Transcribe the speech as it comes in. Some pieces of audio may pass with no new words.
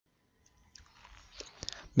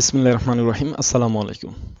বিসমিল্লাহির রহমানির রহিম। আসসালামু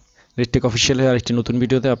আলাইকুম। RedTechofficial এর আরেকটি নতুন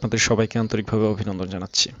ভিডিওতে আপনাদের সবাইকে আন্তরিকভাবে অভিনন্দন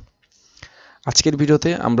জানাচ্ছি। আজকের ভিডিওতে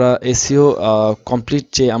আমরা এসইও কমপ্লিট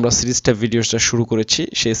যে আমরা সিরিজটা ভিডিওটা শুরু করেছি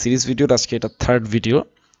সেই সিরিজ ভিডিওর আজকে এটা থার্ড ভিডিও।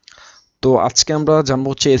 তো আজকে আমরা জানবো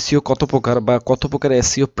হচ্ছে এসইও কত প্রকার বা কত প্রকার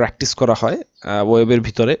এসইও প্র্যাকটিস করা হয় ওয়েবের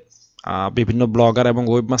ভিতরে। বিভিন্ন ব্লগার এবং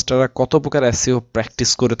ওয়েবমাস্টাররা কত প্রকার এসইও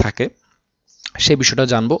প্র্যাকটিস করে থাকে সেই বিষয়টা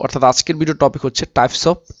জানবো। অর্থাৎ আজকের ভিডিও টপিক হচ্ছে টাইপস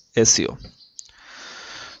অফ এসইও।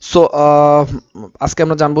 সো আজকে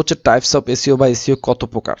আমরা জানবো হচ্ছে টাইপস অফ এসইও বা এসইও কত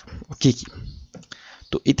প্রকার কি কি।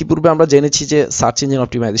 তো ইতিপূর্বে আমরা জেনেছি যে সার্চ ইঞ্জিন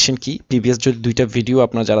অপটিমাইজেশন কি। প্রিভিয়াস যদি দুইটা ভিডিও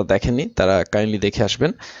আপনারা যারা দেখেননি তারা কাইন্ডলি দেখে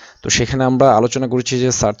আসবেন। তো সেখানে আমরা আলোচনা করেছি যে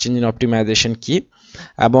সার্চ ইঞ্জিন অপটিমাইজেশন কি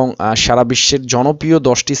এবং সারা বিশ্বের জনপ্রিয়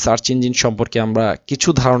 10টি সার্চ ইঞ্জিন সম্পর্কে আমরা কিছু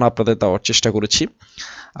ধারণা আপনাদের দেওয়ার চেষ্টা করেছি।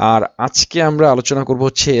 আর আজকে আমরা আলোচনা করব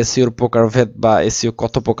হচ্ছে এসইওর প্রকারভেদ বা এসইও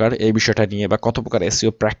কত প্রকার এই বিষয়টা নিয়ে, বা কত প্রকার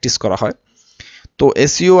এসইও প্র্যাকটিস করা হয়। তো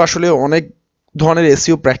এসইও আসলে অনেক ধরনের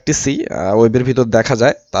এসইও প্র্যাকটিসই ওয়েবের ভিতর দেখা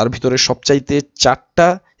যায়। তার ভিতরে সবচাইতে 4টা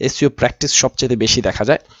এসইও প্র্যাকটিস সবচাইতে বেশি দেখা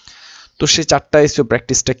যায়। তো সেই 4টা এসইও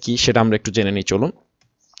প্র্যাকটিসটা কি সেটা আমরা একটু জেনে নিই চলুন।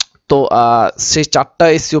 তো সেই 4টা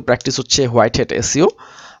এসইও প্র্যাকটিস হচ্ছে হোয়াইট হ্যাট এসইও,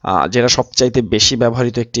 যেটা সবচাইতে বেশি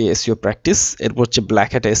ব্যবহৃত একটি এসইও প্র্যাকটিস। এরপর হচ্ছে ব্ল্যাক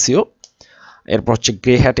হ্যাট এসইও, এরপর হচ্ছে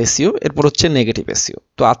গ্রে হ্যাট এসইও, এরপর হচ্ছে নেগেটিভ এসইও।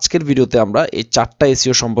 তো আজকের ভিডিওতে আমরা এই 4টা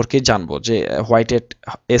এসইও সম্পর্কে জানবো যে হোয়াইট হ্যাট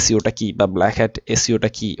এসইওটা কি, বা ব্ল্যাক হ্যাট এসইওটা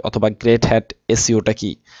কি, অথবা গ্রে হ্যাট এসইওটা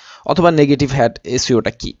কি, অথবা নেগেটিভ হ্যাট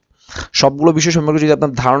এসইওটা কি। সবগুলো বিষয় সম্পর্কে যদি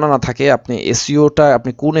আপনার ধারণা না থাকে, আপনি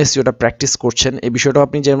কোন এসইওটা প্র্যাকটিস করছেন এই বিষয়টাও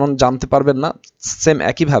আপনি যেমন জানতে পারবেন না, সেম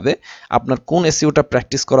একইভাবে আপনার কোন এসইওটা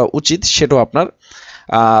প্র্যাকটিস করা উচিত সেটাও আপনার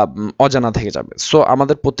অজানা থেকে যাবে। সো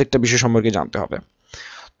আমাদের প্রত্যেকটা বিষয় সম্পর্কে জানতে হবে।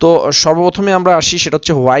 তো সর্বপ্রথমে আমরা আসি, সেটা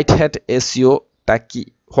হচ্ছে হোয়াইট হ্যাট এসইওটা কি।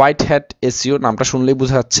 হোয়াইট হ্যাট এসইও নামটা শুনলেই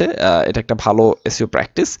বোঝা যাচ্ছে এটা একটা ভালো এসইও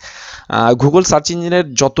প্র্যাকটিস। গুগল সার্চ ইঞ্জিনের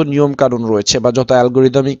যত নিয়ম কানুন রয়েছে, বা যত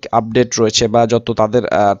অ্যালগোরিদমিক আপডেট রয়েছে, বা যত তাদের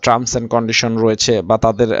টার্মস অ্যান্ড কন্ডিশন রয়েছে, বা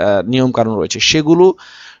তাদের নিয়ম কানুন রয়েছে, সেগুলো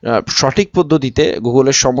সঠিক পদ্ধতিতে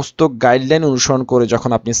গুগলের সমস্ত গাইডলাইন অনুসরণ করে যখন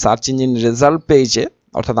আপনি সার্চ ইঞ্জিন রেজাল্ট পেজে,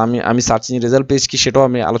 অর্থাৎ আমি সার্চ ইঞ্জিন রেজাল্ট পেজ কি সেটাও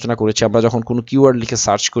আমি আলোচনা করেছি। আমরা যখন কোনো কিওয়ার্ড লিখে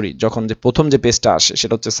সার্চ করি, যখন যে প্রথম যে পেজটা আসে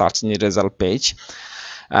সেটা হচ্ছে সার্চ ইঞ্জিন রেজাল্ট পেজ।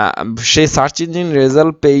 সেই সার্চ ইঞ্জিন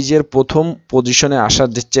রেজাল্ট পেজের প্রথম পজিশনে আসার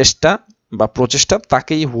যে চেষ্টা বা প্রচেষ্টা,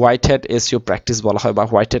 তাকেই হোয়াইট হ্যাট এসইও প্র্যাকটিস বলা হয় বা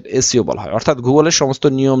হোয়াইট হ্যাট এসইও বলা হয়। অর্থাৎ গুগলের সমস্ত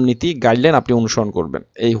নিয়ম নীতি গাইডলাইন আপনি অনুসরণ করবেন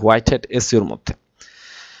এই হোয়াইট হ্যাট এসইওর মধ্যে।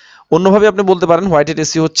 অন্যভাবে আপনি বলতে পারেন হোয়াইট হ্যাট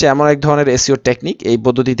এসইও হচ্ছে এমন এক ধরনের এসইও টেকনিক, এই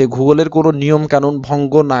পদ্ধতিতে গুগলের কোনো নিয়ম কানুন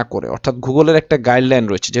ভঙ্গ না করে, অর্থাৎ গুগলের একটা গাইডলাইন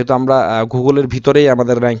রয়েছে, যেহেতু আমরা গুগলের ভিতরেই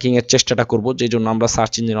আমাদের র্যাঙ্কিং এর চেষ্টাটা করব, যেই জন্য আমরা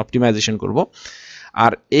সার্চ ইঞ্জিন অপটিমাইজেশন করব।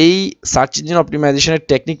 আর এই সার্চ ইঞ্জিন অপটিমাইজেশনের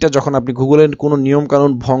টেকনিকটা যখন আপনি গুগলের কোনো নিয়ম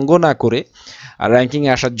কানুন ভঙ্গ না করে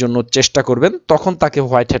র্যাঙ্কিংয়ে আসার জন্য চেষ্টা করবেন, তখন তাকে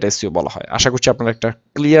হোয়াইট হ্যাট এসইও বলা হয়। আশা করছি আপনারা একটা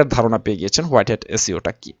ক্লিয়ার ধারণা পেয়ে গিয়েছেন হোয়াইট হ্যাট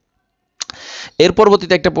এসইওটা কি। এর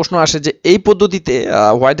পরবর্তীতে একটা প্রশ্ন আসে যে এই পদ্ধতিতে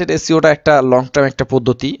হোয়াইট হ্যাট এসইওটা একটা লং টার্ম একটা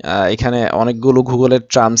পদ্ধতি। এখানে অনেকগুলো গুগলের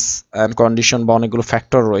টার্মস অ্যান্ড কন্ডিশন বা অনেকগুলো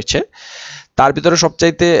ফ্যাক্টর রয়েছে। তার ভিতরে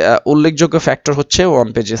সবচাইতে উল্লেখযোগ্য ফ্যাক্টর হচ্ছে ওয়ান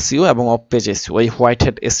পেজ এসইও এবং অফ পেজ এসইও, এই হোয়াইট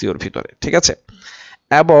হ্যাট এসইওর ভিতরে, ঠিক আছে।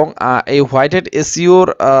 এবং এই হোয়াইট হ্যাট এসইওর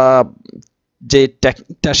যে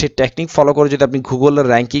টেকনিকটা, সেই টেকনিক ফলো করে যদি আপনি গুগলের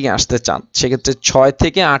র্যাঙ্কিংয়ে আসতে চান, সেক্ষেত্রে 6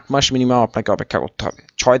 থেকে 8 মাস মিনিমাম আপনাকে অপেক্ষা করতে হবে।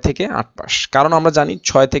 6 থেকে 8 মাস, কারণ আমরা জানি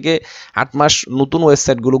 6 থেকে 8 মাস নতুন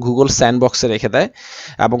ওয়েবসাইটগুলো গুগল স্যান্ডবক্সে রেখে দেয়,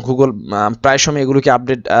 এবং গুগল প্রায় সময় এগুলোকে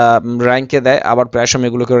আপডেট র্যাঙ্কে দেয়, আবার প্রায় সময়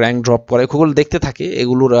এগুলোকে র্যাঙ্ক ড্রপ করে। গুগল দেখতে থাকে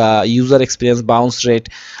এগুলোর user experience, bounce rate,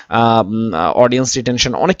 audience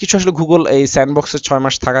retention, অনেক কিছু আসলে গুগল এই স্যান্ডবক্সে 6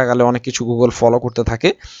 মাস থাকাকালে অনেক কিছু গুগল ফলো করতে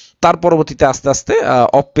থাকে। তার পরবর্তীতে আস্তে আস্তে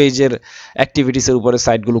অফ পেজের অ্যাক্টিভিটিসের উপরে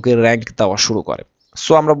সাইটগুলোকে র্যাঙ্ক দেওয়া শুরু করে।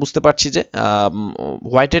 সো আমরা বুঝতে পারছি যে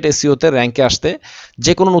হোয়াইট হ্যাট এসইওতে র্যাঙ্কে আসতে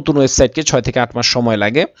যে কোনো নতুন ওয়েবসাইটকে 6 থেকে 8 মাস সময়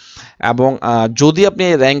লাগে। এবং যদি আপনি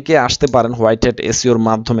র্যাঙ্কে আসতে পারেন হোয়াইট হ্যাট এসইওর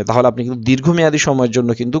মাধ্যমে, তাহলে আপনি কিন্তু দীর্ঘমেয়াদী সময়ের জন্য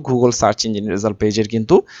কিন্তু গুগল সার্চ ইঞ্জিন রেজাল্ট পেজের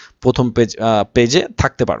কিন্তু প্রথম পেজে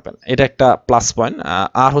থাকতে পারবেন। এটা একটা প্লাস পয়েন্ট।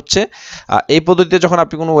 আর হচ্ছে এই পদ্ধতিতে যখন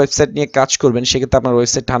আপনি কোনো ওয়েবসাইট নিয়ে কাজ করবেন, সেক্ষেত্রে আপনার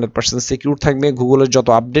ওয়েবসাইটটা 100% সিকিউর থাকবে। গুগলের যত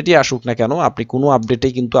আপডেটই আসুক না কেন, আপনি কোনো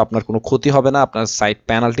আপডেটেই কিন্তু আপনার কোনো ক্ষতি হবে না, আপনার সাইট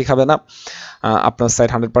পেনাল্টি খাবে না। আপনার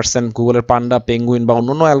সাইট 100% গুগলের পান্ডা, পেঙ্গুইন বা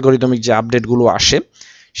অন্যান্য অ্যালগোরিদমিক যে আপডেটগুলো আসে,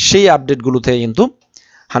 সেই আপডেটগুলোতে কিন্তু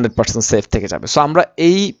 100% সেফ থেকে যাবে। সো আমরা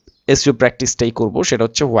এই এসইও প্র্যাকটিসটাই করব, সেটা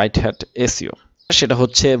হচ্ছে হোয়াইট হ্যাট এসইও, সেটা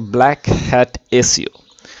হচ্ছে ব্ল্যাক হ্যাট এসইও।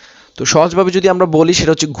 তো সহজভাবে যদি আমরা বলি,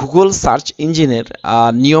 সেটা হচ্ছে গুগল সার্চ ইঞ্জিনের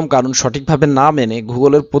নিয়ম কানুন সঠিকভাবে না মেনে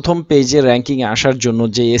গুগলের প্রথম পেজে র্যাঙ্কিংয়ে আসার জন্য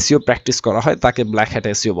যে এসইও প্র্যাকটিস করা হয়, তাকে ব্ল্যাক হ্যাট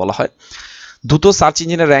এসইও বলা হয়। দ্রুত সার্চ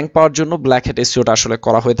ইঞ্জিনে র্যাঙ্ক পাওয়ার জন্য ব্ল্যাক হ্যাট এসইওটা আসলে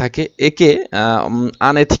করা হয়ে থাকে। একে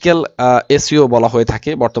আনএথিক্যাল এসইও বলা হয়ে থাকে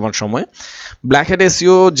বর্তমান সময়ে। ব্ল্যাক হ্যাট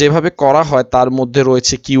এসইও যেভাবে করা হয় তার মধ্যে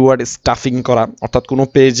রয়েছে কিওয়ার্ড স্টাফিং করা, অর্থাৎ কোনো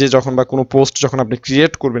পেজে যখন বা কোনো পোস্ট যখন আপনি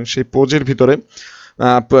ক্রিয়েট করবেন সেই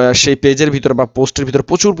পেজের ভিতরে বা পোস্টের ভিতরে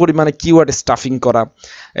প্রচুর পরিমাণে কিওয়ার্ড স্টাফিং করা।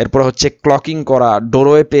 এরপর হচ্ছে ক্লকিং করা,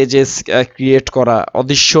 ডোরওয়ে পেজেস ক্রিয়েট করা,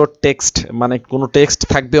 অদৃশ্য টেক্সট, মানে কোনো টেক্সট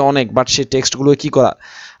থাকবে অনেক বাট সেই টেক্সটগুলো কি করা,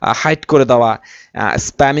 হাইড করে দেওয়া,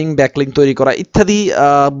 স্প্যামিং ব্যাকলিং তৈরি করা ইত্যাদি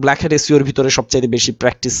ব্ল্যাক হ্যাট এসইওর ভিতরে সবচেয়ে বেশি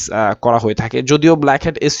প্র্যাকটিস করা হয়ে থাকে। যদিও ব্ল্যাক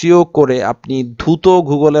হ্যাট এসইও করে আপনি দ্রুত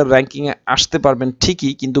গুগলের র্যাঙ্কিংয়ে আসতে পারবেন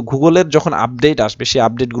ঠিকই, কিন্তু গুগলের যখন আপডেট আসবে সেই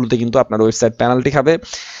আপডেটগুলোতে কিন্তু আপনার ওয়েবসাইট পেনাল্টি খাবে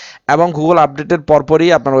এবং গুগল আপডেটের পরপরই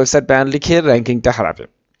আপনার ওয়েবসাইট পেনাল্টি খেয়ে র্যাঙ্কিংটা হারাবে।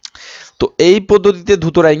 তো এই পদ্ধতিতে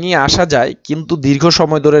দ্রুত র্যাঙ্কিংয়ে আসা যায়, কিন্তু দীর্ঘ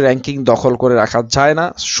সময় ধরে র্যাঙ্কিং দখল করে রাখা যায় না।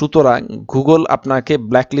 সুতরাং গুগল আপনাকে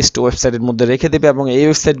ব্ল্যাকলিস্ট ওয়েবসাইটের মধ্যে রেখে দেবে এবং এই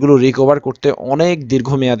ওয়েবসাইটগুলো রিকভার করতে অনেক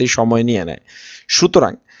দীর্ঘমেয়াদী সময় নিয়ে নেয়।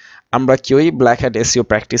 সুতরাং আমরা কেউই ব্ল্যাক হ্যাট এসইও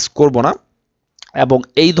প্র্যাকটিস করব না এবং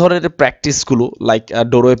এই ধরনের প্র্যাকটিসগুলো লাইক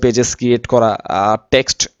ডোরওয়ে পেজেস ক্রিয়েট করা,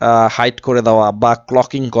 টেক্সট হাইড করে দেওয়া বা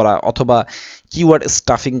ক্লকিং করা অথবা কিওয়ার্ড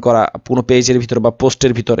স্টাফিং করা কোনো পেজের ভিতরে বা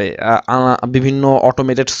পোস্টের ভিতরে, বিভিন্ন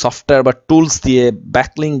অটোমেটেড সফটওয়্যার বা টুলস দিয়ে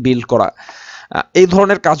ব্যাকলিং বিল্ড করা, এই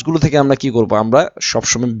ধরনের কাজগুলো থেকে আমরা কি করব, আমরা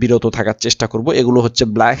সবসময় বিরত থাকার চেষ্টা করব। এগুলো হচ্ছে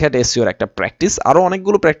ব্ল্যাক হ্যাট এসইওর একটা প্র্যাকটিস। আরও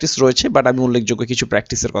অনেকগুলো প্র্যাকটিস রয়েছে বাট আমি উল্লেখযোগ্য কিছু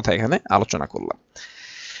প্র্যাকটিসের কথা এখানে আলোচনা করলাম।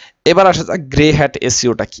 এবার আসা যাক গ্রে হ্যাট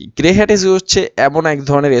এসইওটা কি। গ্রে হ্যাট এসইও হচ্ছে এমন এক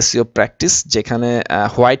ধরনের এসইও প্র্যাকটিস যেখানে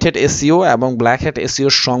হোয়াইট হ্যাট এসইও এবং ব্ল্যাক হ্যাট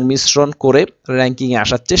এসইওর সংমিশ্রণ করে র্যাঙ্কিংয়ে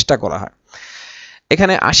আসার চেষ্টা করা হয়।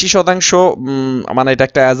 এখানে 80%, মানে এটা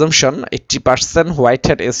একটা অ্যাজাম্পশন, 80% হোয়াইট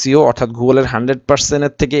হ্যাট এসইও অর্থাৎ গুগলের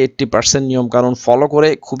 100%-এর থেকে 80% নিয়মকানুন ফলো করে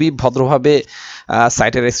খুবই ভদ্রভাবে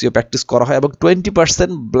সাইটের এসইও প্র্যাকটিস করা হয় এবং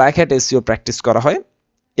 20% ব্ল্যাক হ্যাট এসইও প্র্যাকটিস করা হয়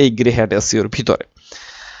এই গ্রে হ্যাট এসইওর ভিতরে।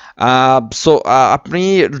 সো আপনি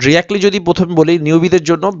ডিরেক্টলি যদি প্রথমে বলি, নিউবিদের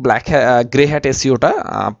জন্য গ্রে হ্যাট এসইওটা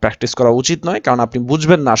প্র্যাকটিস করা উচিত নয়, কারণ আপনি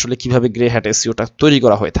বুঝবেন না আসলে কিভাবে গ্রে হ্যাট এসইওটা তৈরি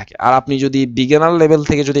করা হয়ে থাকে। আর আপনি যদি বিগিনার লেভেল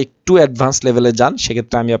থেকে যদি একটু অ্যাডভান্স লেভেলে যান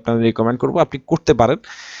সেক্ষেত্রে আমি আপনাদের রিকমেন্ড করব আপনি করতে পারেন,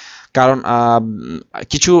 কারণ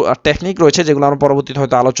কিছু টেকনিক রয়েছে যেগুলো আমরা পরবর্তীতে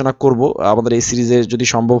হয়তো আলোচনা করব আমাদের এই সিরিজে যদি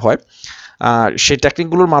সম্ভব হয়। সেই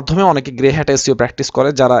টেকনিকগুলোর মাধ্যমে অনেকে গ্রে হ্যাট এসইও প্র্যাকটিস করে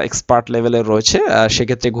যারা এক্সপার্ট লেভেলের রয়েছে।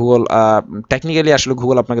 সেক্ষেত্রে গুগল টেকনিক্যালি আসলে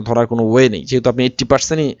গুগল আপনাকে ধরার কোনো ওয়ে নেই, যেহেতু আপনি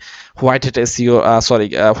 80%ই হোয়াইট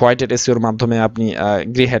হ্যাট এসইওর মাধ্যমে আপনি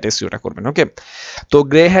গ্রে হ্যাট এসইওটা করবেন। ওকে, তো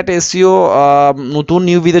গ্রে হ্যাট এসইও নতুন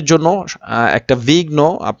নিউবিদের জন্য একটা বিঘ্ন,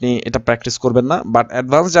 আপনি এটা প্র্যাকটিস করবেন না, বাট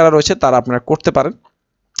অ্যাডভান্স যারা রয়েছে তারা আপনারা করতে পারেন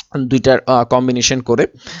দুইটার কম্বিনেশন করে।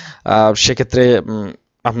 সেক্ষেত্রে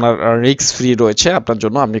আপনার রিস্ক ফ্রি রয়েছে আপনার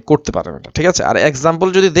জন্য, আপনি করতে পারেন এটা, ঠিক আছে। আর এক্সাম্পল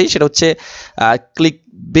যদি দেই সেটা হচ্ছে ক্লিক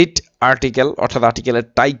বিট আর্টিকেল, অর্থাৎ আর্টিকেলের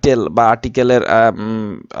টাইটেল বা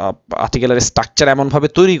আর্টিকেলের স্ট্রাকচার এমনভাবে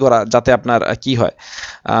তৈরি করা যাতে আপনার কি হয়,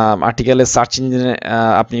 আর্টিকেলের সার্চ ইঞ্জিনে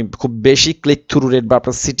আপনি খুব বেশি ক্লিক থ্রু রেট বা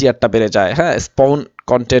আপনার সিটিআরটা বেড়ে যায়। হ্যাঁ, স্পাউন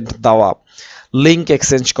কন্টেন্ট দেওয়া, লিঙ্ক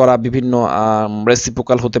এক্সচেঞ্জ করা, বিভিন্ন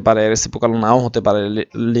রেসিপ্রোকাল হতে পারে, রেসিপ্রোকাল নাও হতে পারে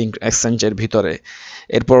লিঙ্ক এক্সচেঞ্জের ভিতরে।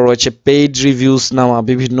 এরপর রয়েছে পেইড রিভিউস নেওয়া,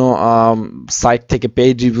 বিভিন্ন সাইট থেকে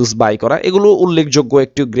পেইড রিভিউস বাই করা, এগুলো উল্লেখযোগ্য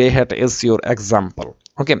একটি গ্রে হ্যাট এসইওর এক্সাম্পল।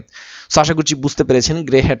 ওকে, সো আশা করছি বুঝতে পেরেছেন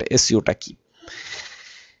গ্রে হ্যাট এসইওটা কি।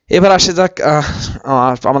 এবার আসে যাক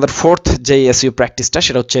আমাদের ফোর্থ যে এসইও প্র্যাকটিসটা,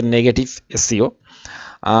 সেটা হচ্ছে নেগেটিভ এসইও।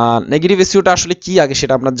 নেগেটিভ এসইওটা আসলে কি আগে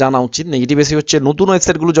সেটা আপনার জানা উচিত। নেগেটিভ এসইও হচ্ছে নতুন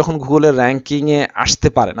ওয়েবসাইটগুলো যখন গুগলের র্যাঙ্কিংয়ে আসতে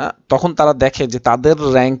পারে না তখন তারা দেখে যে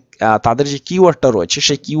তাদের যে কিওয়ার্ডটা রয়েছে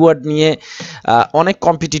সেই কিওয়ার্ড নিয়ে অনেক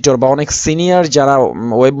কম্পিটিটর বা অনেক সিনিয়র যারা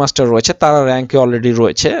ওয়েবমাস্টার রয়েছে তারা র্যাঙ্কে অলরেডি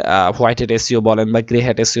রয়েছে, হোয়াইট হ্যাট এসইও বলেন বা গ্রে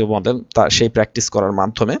হ্যাট এসইও বলেন, তা সেই প্র্যাকটিস করার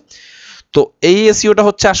মাধ্যমে। তো এই এসইওটা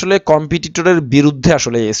হচ্ছে আসলে কম্পিটিটরের বিরুদ্ধে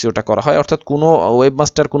আসলে এই এসইওটা করা হয়, অর্থাৎ কোনো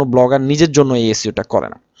ওয়েবমাস্টার কোনো ব্লগার নিজের জন্য এই এসইওটা করে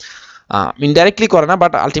না, ইনডাইরেক্টলি করে না,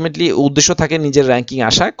 বাট আলটিমেটলি উদ্দেশ্য থাকে নিজের র্যাঙ্কিং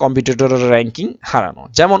আসা, কম্পিটিটরের র্যাঙ্কিং হারানো।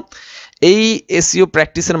 যেমন এই এসইও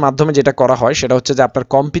প্র্যাকটিসের মাধ্যমে যেটা করা হয় সেটা হচ্ছে যে আপনার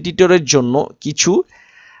কম্পিটিটরের জন্য কিছু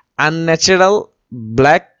আনন্যাচারাল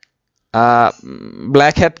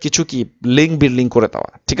ব্ল্যাক হ্যাট কিছু কি লিঙ্ক বিল্ডিং করে দেওয়া,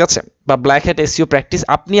 ঠিক আছে, বা ব্ল্যাক হ্যাট এসইও প্র্যাকটিস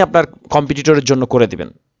আপনি আপনার কম্পিটিটরের জন্য করে দিবেন।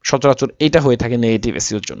 সচরাচর এটা হয়ে থাকে নেগেটিভ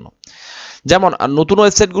এসইওর জন্য। যেমন নতুন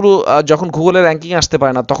ওয়েবসাইটগুলো যখন গুগলের র্যাঙ্কিং আসতে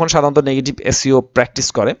পারে না তখন সাধারণত নেগেটিভ এসইও প্র্যাকটিস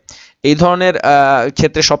করে। এই ধরনের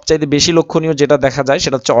ক্ষেত্রে সবচাইতে বেশি লক্ষণীয় যেটা দেখা যায়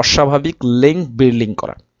সেটা হচ্ছে অস্বাভাবিক লিঙ্ক বিল্ডিং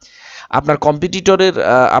করা। আপনার কম্পিটিটরের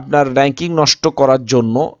আপনার র্যাঙ্কিং নষ্ট করার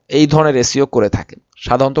জন্য এই ধরনের এসইও করে থাকে।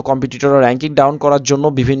 সাধারণত কম্পিটিটরের র্যাঙ্কিং ডাউন করার জন্য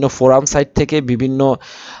বিভিন্ন ফোরাম সাইট থেকে বিভিন্ন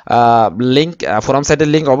লিঙ্ক, ফোরাম সাইটের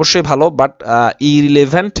লিঙ্ক অবশ্যই ভালো, বাট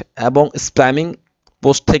ইরিলেভেন্ট এবং স্প্যামিং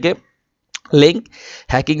পোস্ট থেকে লিঙ্ক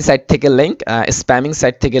হ্যাকিং সাইট থেকে লিঙ্ক স্প্যামিং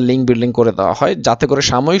সাইট থেকে লিঙ্ক বিল্ডিং করে দেওয়া হয় যাতে করে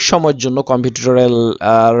সাময়িক সময়ের জন্য কম্পিটিটরের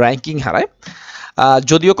র্যাঙ্কিং হারায়।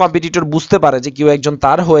 যদিও কম্পিটিটর বুঝতে পারে যে কেউ একজন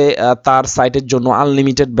তার হয়ে তার সাইটের জন্য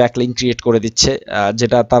আনলিমিটেড ব্যাকলিঙ্ক ক্রিয়েট করে দিচ্ছে,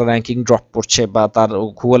 যেটা তার র্যাঙ্কিং ড্রপ করছে বা তার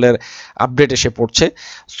গুগলের আপডেট এসে পড়ছে,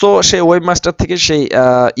 সো সে ওয়েবমাস্টার থেকে সেই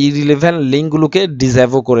ইরিলেভেন্ট লিঙ্কগুলোকে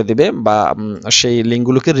ডিসঅ্যাভো করে দেবে বা সেই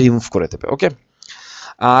লিঙ্কগুলোকে রিমুভ করে দেবে। ওকে,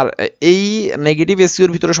 আর এই নেগেটিভ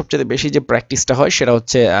এসইওর ভিতরে সবচেয়ে বেশি যে প্র্যাকটিসটা হয় সেটা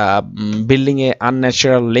হচ্ছে বিল্ডিং এ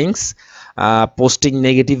unnatural links, posting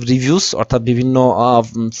negative reviews, অর্থাৎ বিভিন্ন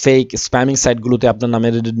ফেক স্প্যামিং সাইটগুলোতে আপনার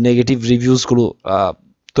নামের নেগেটিভ রিভিউসগুলো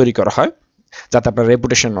তৈরি করা হয় যাতে আপনার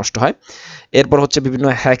রেপুটেশন নষ্ট হয়। এরপর হচ্ছে বিভিন্ন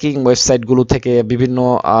হ্যাকিং ওয়েবসাইটগুলো থেকে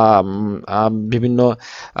বিভিন্ন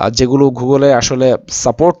যেগুলো গুগলে আসলে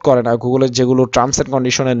সাপোর্ট করে না, গুগলের যেগুলো টার্মস অ্যান্ড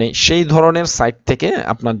কন্ডিশনে নেই, সেই ধরনের সাইট থেকে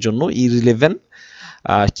আপনার জন্য ইরিলেভেন্ট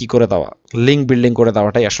কি করে দেওয়া, লিঙ্ক বিল্ডিং করে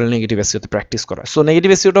দেওয়াটাই আসলে নেগেটিভ এসইওতে প্র্যাকটিস করা। সো নেগেটিভ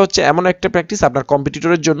এসইওটা হচ্ছে এমন একটা প্র্যাকটিস আপনার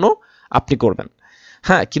কম্পিটিটরের জন্য আপনি করবেন।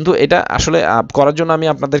 হ্যাঁ, কিন্তু এটা আসলে করার জন্য আমি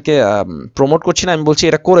আপনাদেরকে প্রমোট করছি না, আমি বলছি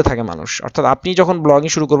এটা করে থাকে মানুষ। অর্থাৎ আপনি যখন ব্লগিং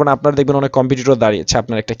শুরু করবেন আপনার দেখবেন অনেক কম্পিটিটর দাঁড়িয়েছে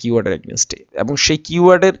আপনার একটা কিওয়ার্ডের এগেইনস্টে, এবং সেই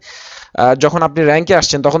কিওয়ার্ডের যখন আপনি র্যাঙ্কে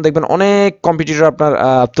আসছেন তখন দেখবেন অনেক কম্পিটিটর আপনার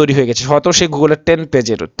তৈরি হয়ে গেছে, হয়তো সে গুগলের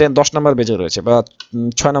 10 নাম্বার পেজে রয়েছে বা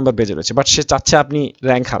 6 নাম্বার পেজে রয়েছে, বাট সে চাচ্ছে আপনি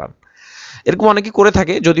র্যাঙ্ক হারান। এরকম অনেকেই করে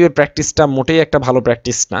থাকে, যদিও এই প্র্যাকটিসটা মোটেই একটা ভালো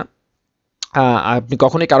প্র্যাকটিস না। আপনি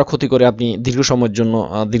কখনোই কারো ক্ষতি করে আপনি দীর্ঘ সময়ের জন্য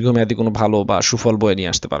দীর্ঘমেয়াদী কোনো ভালো বা সুফল বয়ে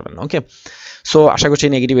নিয়ে আসতে পারবেন না। ওকে, সো আশা করছি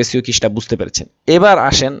নেগেটিভ এসইও কিসটা বুঝতে পেরেছেন। এবার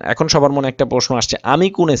আসেন, এখন সবার মনে একটা প্রশ্ন আসছে, আমি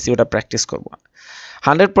কোন এসইওটা প্র্যাকটিস করব।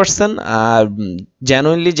 100%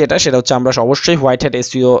 জেনুইনলি যেটা, সেটা হচ্ছে আমরা অবশ্যই হোয়াইট হ্যাট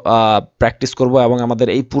এসইও প্র্যাকটিস করব, এবং আমাদের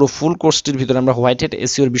এই পুরো ফুল কোর্সটির ভিতরে আমরা হোয়াইট হ্যাট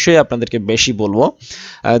এসইওর বিষয়ে আপনাদেরকে বেশি বলবো।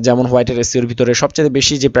 যেমন হোয়াইট হ্যাট এসইওর ভিতরে সবচেয়ে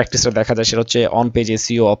বেশি যে প্র্যাকটিসটা দেখা যায় সেটা হচ্ছে on page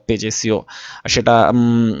SEO, of page SEO. সেটা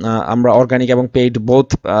আমরা অর্গানিক এবং পেইড বোথ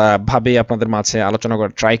ভাবে আপনাদের মাঝে আলোচনা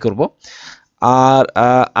করে ট্রাই করব। আর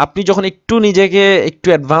আপনি যখন একটু নিজেকে একটু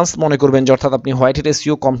অ্যাডভান্স মনে করবেন, যে অর্থাৎ আপনি হোয়াইট হ্যাট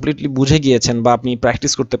এসইও কমপ্লিটলি বুঝে গিয়েছেন বা আপনি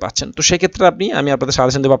প্র্যাকটিস করতে পারছেন, তো সেক্ষেত্রে আমি আপনাদের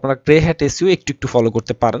সাজেশন দেবো আপনারা গ্রে হ্যাট এসইও একটু ফলো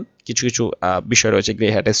করতে পারেন। কিছু বিষয় রয়েছে গ্রে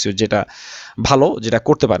হ্যাট এসইও যেটা ভালো, যেটা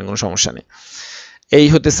করতে পারেন, কোনো সমস্যা নেই। এই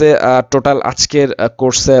হতেছে টোটাল আজকের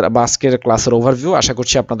কোর্সের বা আজকের ক্লাসের ওভারভিউ। আশা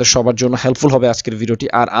করছি আপনাদের সবার জন্য হেল্পফুল হবে আজকের ভিডিওটি।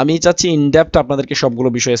 আর আমি চাচ্ছি ইনডেপথ আপনাদেরকে সবগুলো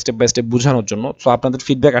বিষয় স্টেপ বাই স্টেপ বোঝানোর জন্য। সো আপনাদের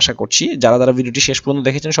ফিডব্যাক আশা করছি। যারা ভিডিওটি শেষ পর্যন্ত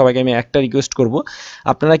দেখেছেন সবাইকে আমি একটা রিকোয়েস্ট করব,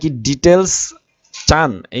 আপনারা কি ডিটেলস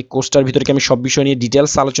চান এই কোর্সটার ভিতরে কি আমি সব বিষয় নিয়ে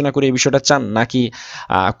ডিটেলস আলোচনা করে এই বিষয়টা চান, নাকি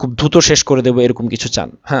খুব দ্রুত শেষ করে দেবো এরকম কিছু চান?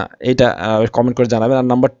 হ্যাঁ, এটা কমেন্ট করে জানাবেন। আর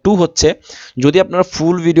নাম্বার 2 হচ্ছে, যদি আপনারা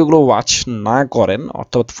ফুল ভিডিওগুলো ওয়াচ না করেন,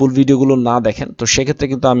 অর্থাৎ ফুল ভিডিওগুলো না দেখেন, তো সেক্ষেত্রে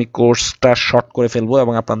কিন্তু আমি কোর্সটা শর্ট করে ফেলবো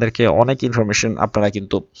এবং আপনাদেরকে অনেক ইনফরমেশন আপনারা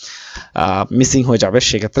কিন্তু মিসিং হয়ে যাবে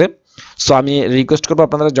সেক্ষেত্রে। সো আমি রিকোয়েস্ট করবো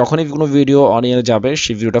আপনারা যখনই কোনো ভিডিও অনিয়ে যাবে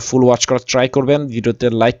সেই ভিডিওটা ফুল ওয়াচ করার ট্রাই করবেন, ভিডিওতে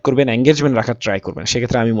লাইক করবেন, এঙ্গেজমেন্ট রাখার ট্রাই করবেন,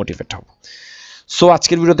 সেক্ষেত্রে আমি মোটিভেট হব। সো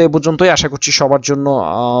আজকের ভিডিওতে এই পর্যন্তই। আশা করছি সবার জন্য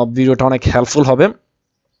ভিডিওটা অনেক হেল্পফুল হবে।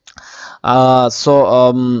 সো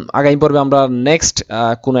আগামী পর্বে আমরা নেক্সট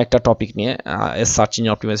কোনো একটা টপিক নিয়ে সার্চ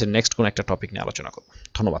ইঞ্জিন অপটিমাইজেশন নেক্সট কোনো একটা টপিক নিয়ে আলোচনা করব।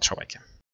 ধন্যবাদ সবাইকে।